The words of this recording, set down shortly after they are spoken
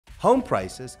Home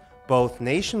prices, both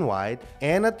nationwide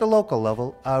and at the local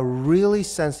level, are really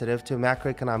sensitive to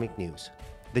macroeconomic news.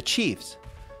 The chief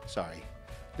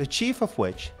of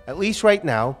which, at least right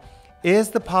now,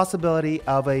 is the possibility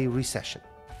of a recession.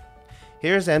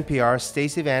 Here's NPR's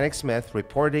Stacey Vanek Smith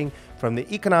reporting from the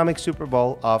Economic Super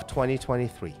Bowl of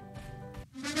 2023.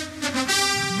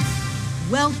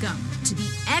 Welcome to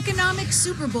the Economic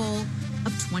Super Bowl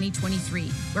of 2023,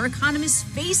 where economists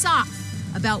face off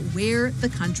about where the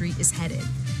country is headed.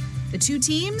 The two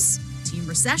teams, Team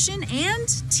Recession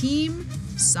and Team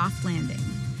Soft Landing.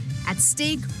 At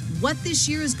stake, what this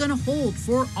year is going to hold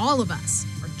for all of us,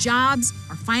 our jobs,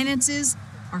 our finances,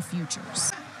 our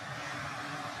futures.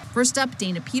 First up,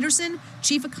 Dana Peterson,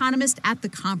 chief economist at the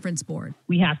Conference Board.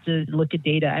 We have to look at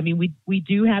data. I mean, we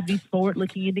do have these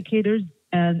forward-looking indicators,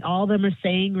 and all of them are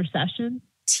saying recession.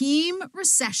 Team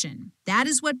Recession. That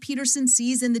is what Peterson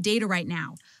sees in the data right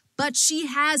now. But she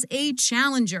has a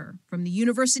challenger from the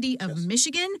University of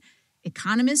Michigan,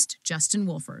 economist Justin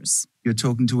Wolfers. You're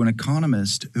talking to an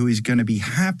economist who is going to be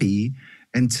happy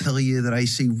and tell you that I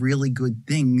see really good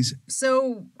things.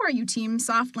 So, are you Team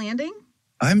Soft Landing?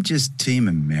 I'm just Team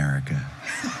America.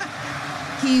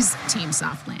 He's Team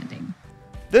Soft Landing.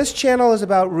 This channel is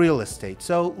about real estate,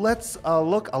 so let's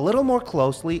look a little more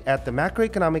closely at the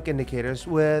macroeconomic indicators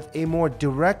with a more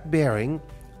direct bearing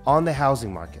on the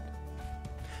housing market.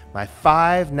 My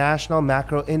 5 national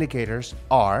macro indicators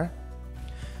are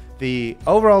the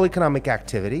overall economic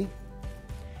activity,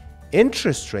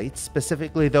 interest rates,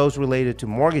 specifically those related to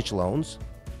mortgage loans,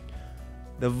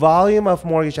 the volume of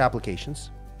mortgage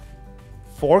applications,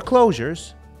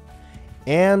 foreclosures,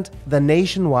 and the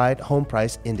nationwide home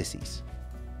price indices.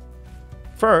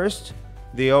 First,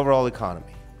 the overall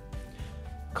economy.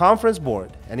 Conference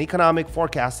Board, an economic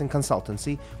forecasting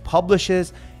consultancy,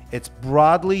 publishes its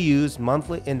broadly used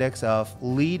monthly index of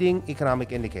leading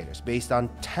economic indicators based on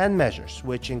 10 measures,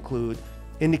 which include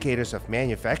indicators of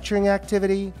manufacturing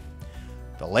activity,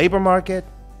 the labor market,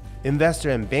 investor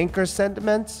and banker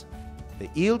sentiments, the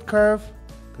yield curve,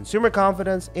 consumer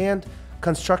confidence, and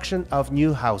construction of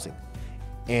new housing.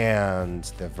 And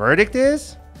the verdict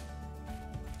is,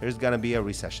 there's going to be a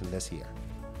recession this year.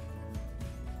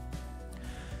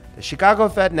 The Chicago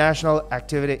Fed National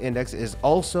Activity Index is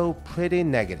also pretty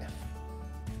negative.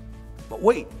 But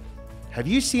wait, have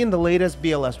you seen the latest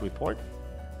BLS report?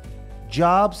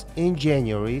 Jobs in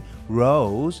January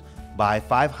rose by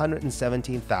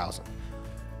 517,000.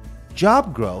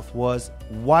 Job growth was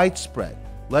widespread,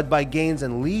 led by gains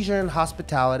in leisure and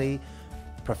hospitality,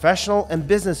 professional and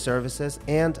business services,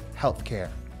 and healthcare.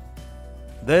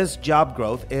 This job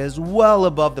growth is well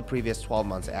above the previous 12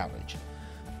 months average.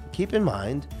 Keep in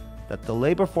mind that the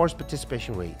labor force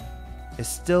participation rate is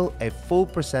still a full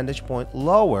percentage point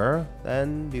lower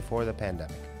than before the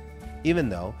pandemic, even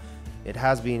though it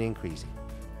has been increasing.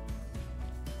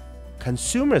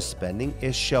 Consumer spending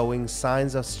is showing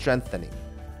signs of strengthening.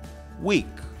 Weak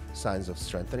signs of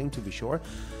strengthening, to be sure.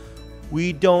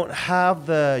 We don't have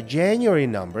the January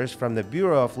numbers from the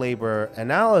Bureau of Labor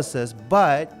Analysis,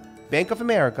 but Bank of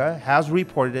America has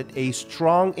reported a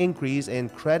strong increase in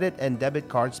credit and debit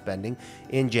card spending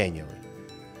in January.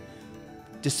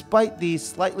 Despite these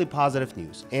slightly positive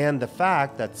news and the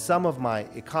fact that some of my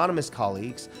economist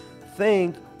colleagues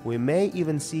think we may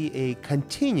even see a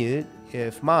continued,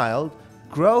 if mild,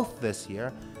 growth this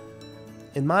year,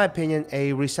 in my opinion,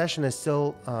 a recession is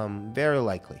still very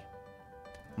likely.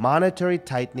 Monetary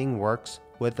tightening works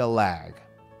with a lag.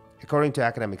 According to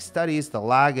academic studies, the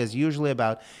lag is usually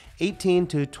about 18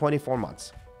 to 24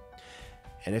 months.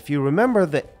 And if you remember,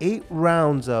 the 8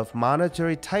 rounds of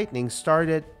monetary tightening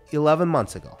started 11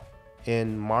 months ago,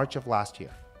 in March of last year.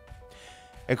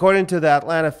 According to the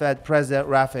Atlanta Fed President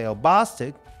Raphael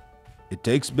Bostic, it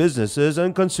takes businesses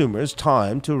and consumers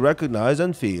time to recognize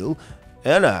and feel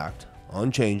and act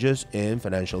on changes in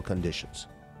financial conditions.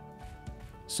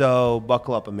 So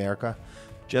buckle up, America,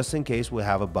 just in case we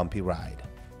have a bumpy ride.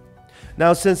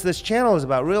 Now, since this channel is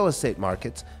about real estate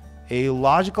markets, a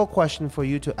logical question for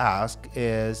you to ask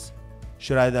is,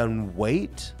 should I then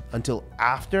wait until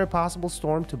after a possible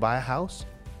storm to buy a house?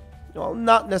 Well,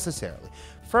 not necessarily.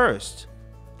 First,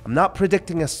 I'm not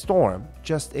predicting a storm,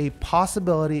 just a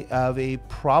possibility of a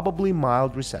probably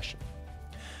mild recession.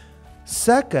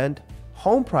 Second,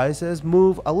 home prices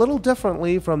move a little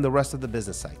differently from the rest of the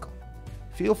business cycle.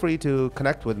 Feel free to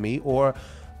connect with me or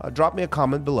drop me a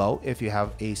comment below if you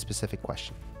have a specific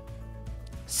question.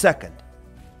 Second,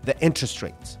 the interest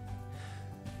rates.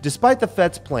 Despite the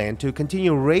Fed's plan to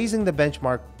continue raising the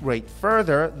benchmark rate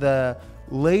further, the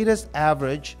latest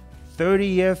average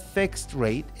 30-year fixed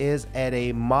rate is at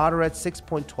a moderate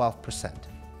 6.12%.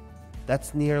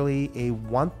 That's nearly a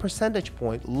 1 percentage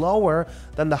point lower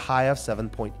than the high of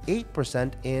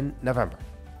 7.8% in November.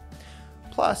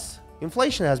 Plus,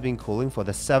 inflation has been cooling for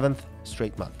the 7th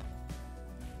straight month.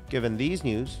 Given these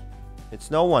news,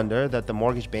 it's no wonder that the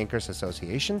Mortgage Bankers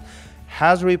Association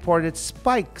has reported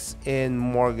spikes in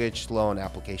mortgage loan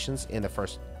applications in the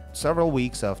first several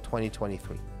weeks of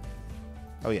 2023.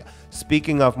 Oh yeah,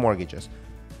 speaking of mortgages,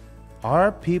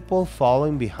 are people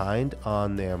falling behind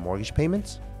on their mortgage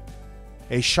payments?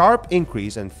 A sharp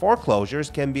increase in foreclosures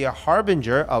can be a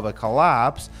harbinger of a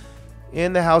collapse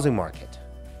in the housing market.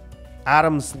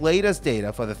 Adam's latest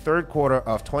data for the third quarter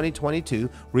of 2022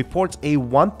 reports a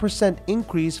 1%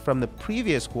 increase from the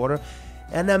previous quarter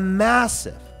and a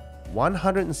massive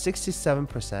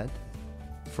 167%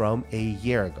 from a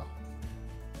year ago.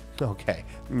 Okay,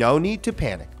 no need to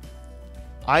panic.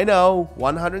 I know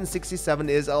 167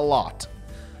 is a lot,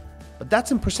 but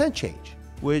that's in percent change,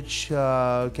 which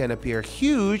can appear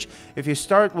huge if you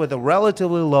start with a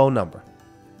relatively low number.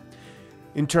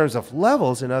 In terms of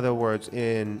levels, in other words,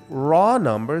 in raw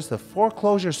numbers, the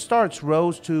foreclosure starts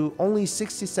rose to only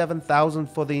 67,000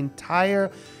 for the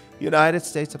entire United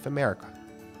States of America.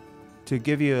 To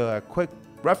give you a quick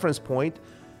reference point,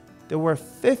 there were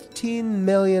 15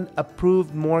 million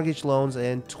approved mortgage loans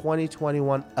in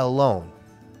 2021 alone.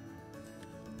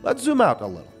 Let's zoom out a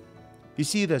little. You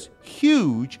see this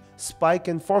huge spike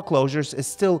in foreclosures is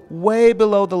still way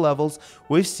below the levels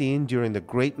we've seen during the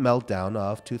Great Meltdown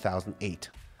of 2008.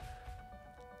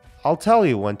 I'll tell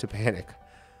you when to panic.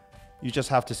 You just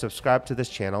have to subscribe to this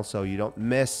channel so you don't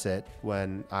miss it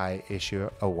when I issue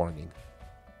a warning.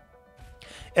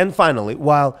 And finally,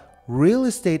 while real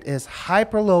estate is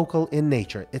hyperlocal in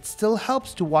nature, it still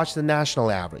helps to watch the national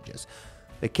averages.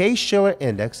 The Case-Shiller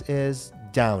Index is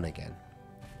down again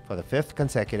for the 5th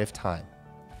consecutive time.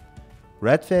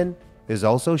 Redfin is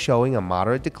also showing a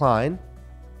moderate decline.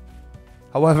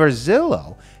 However,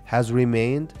 Zillow has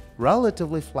remained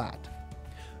relatively flat.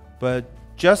 But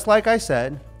just like I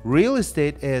said, real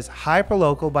estate is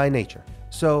hyperlocal by nature.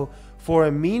 So for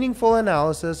a meaningful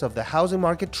analysis of the housing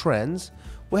market trends,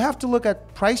 we have to look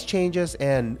at price changes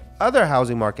and other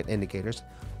housing market indicators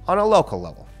on a local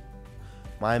level.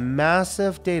 My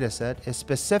massive data set is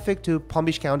specific to Palm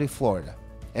Beach County, Florida,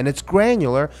 and it's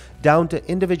granular down to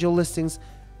individual listings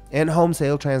and home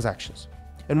sale transactions.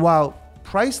 And while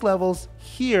price levels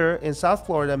here in South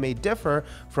Florida may differ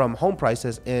from home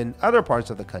prices in other parts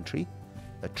of the country,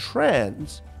 the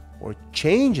trends or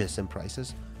changes in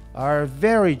prices are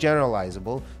very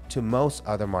generalizable to most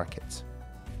other markets.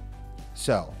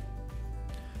 So,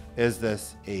 is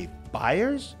this a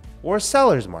buyer's or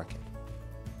seller's market?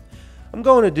 I'm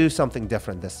going to do something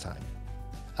different this time.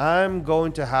 I'm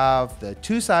going to have the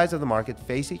two sides of the market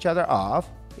face each other off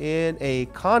in a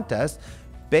contest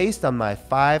based on my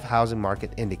 5 housing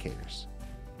market indicators.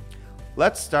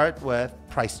 Let's start with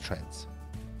price trends.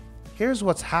 Here's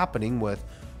what's happening with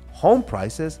home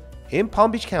prices in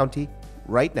Palm Beach County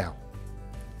right now.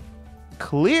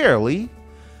 Clearly,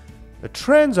 the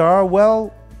trends are,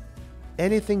 well,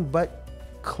 anything but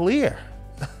clear.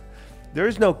 There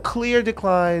is no clear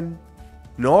decline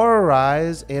nor a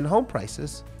rise in home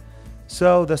prices,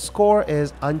 so the score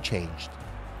is unchanged.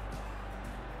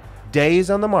 Days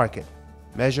on the market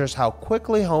measures how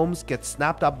quickly homes get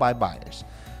snapped up by buyers.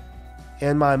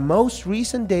 And my most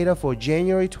recent data for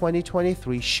January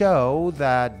 2023 show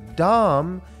that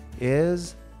DOM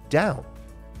is down,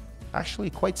 actually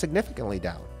quite significantly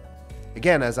down.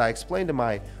 Again, as I explained in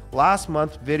my last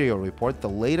month video report, the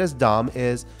latest DOM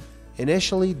is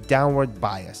initially downward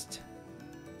biased.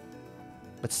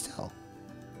 But still,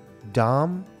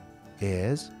 DOM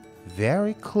is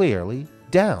very clearly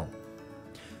down.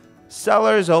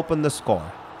 Sellers open the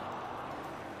score.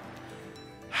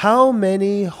 How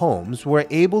many homes were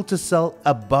able to sell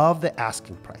above the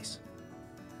asking price?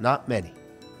 Not many.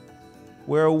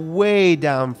 We're way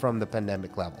down from the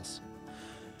pandemic levels.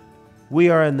 We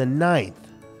are in the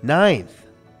ninth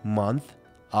month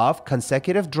of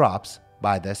consecutive drops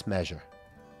by this measure.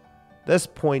 This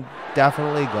point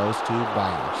definitely goes to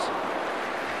buyers.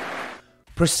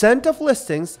 Percent of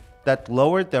listings that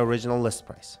lowered the original list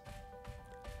price.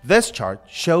 This chart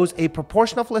shows a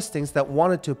proportion of listings that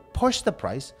wanted to push the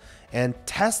price and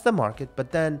test the market,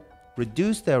 but then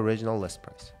reduce the original list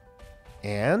price.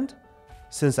 And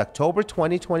since October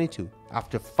 2022,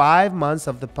 after 5 months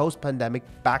of the post-pandemic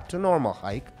back to normal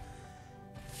hike,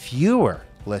 fewer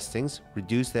listings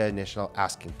reduced their initial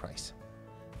asking price.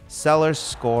 Sellers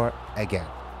score again.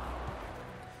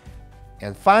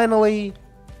 And finally,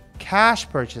 cash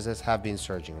purchases have been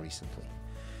surging recently.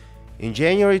 In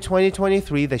January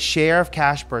 2023, the share of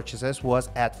cash purchases was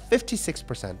at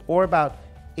 56%, or about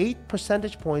 8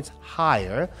 percentage points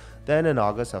higher than in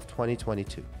August of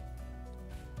 2022.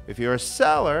 If you're a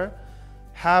seller,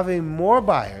 having more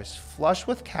buyers flush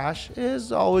with cash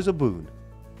is always a boon.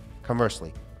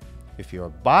 Conversely, if you're a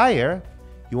buyer,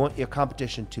 you want your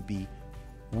competition to be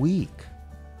weak,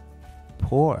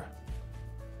 poor,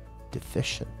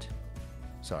 deficient.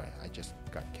 Sorry, I just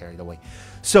got carried away.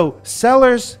 So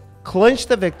sellers clinched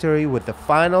the victory with the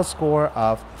final score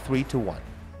of 3-1.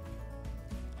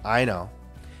 I know,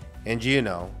 and you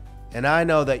know, and I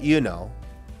know that you know,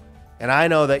 and I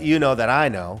know that you know that I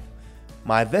know.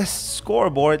 This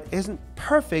scoreboard isn't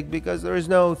perfect because there is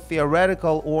no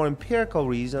theoretical or empirical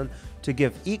reason to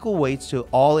give equal weights to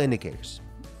all indicators.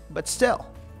 But still,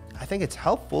 I think it's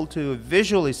helpful to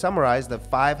visually summarize the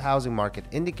 5 housing market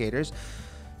indicators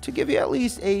to give you at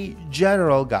least a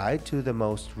general guide to the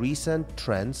most recent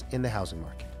trends in the housing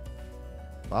market.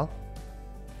 Well,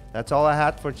 that's all I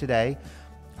had for today.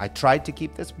 I tried to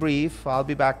keep this brief. I'll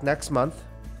be back next month.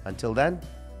 Until then,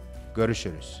 go to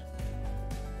Shooters.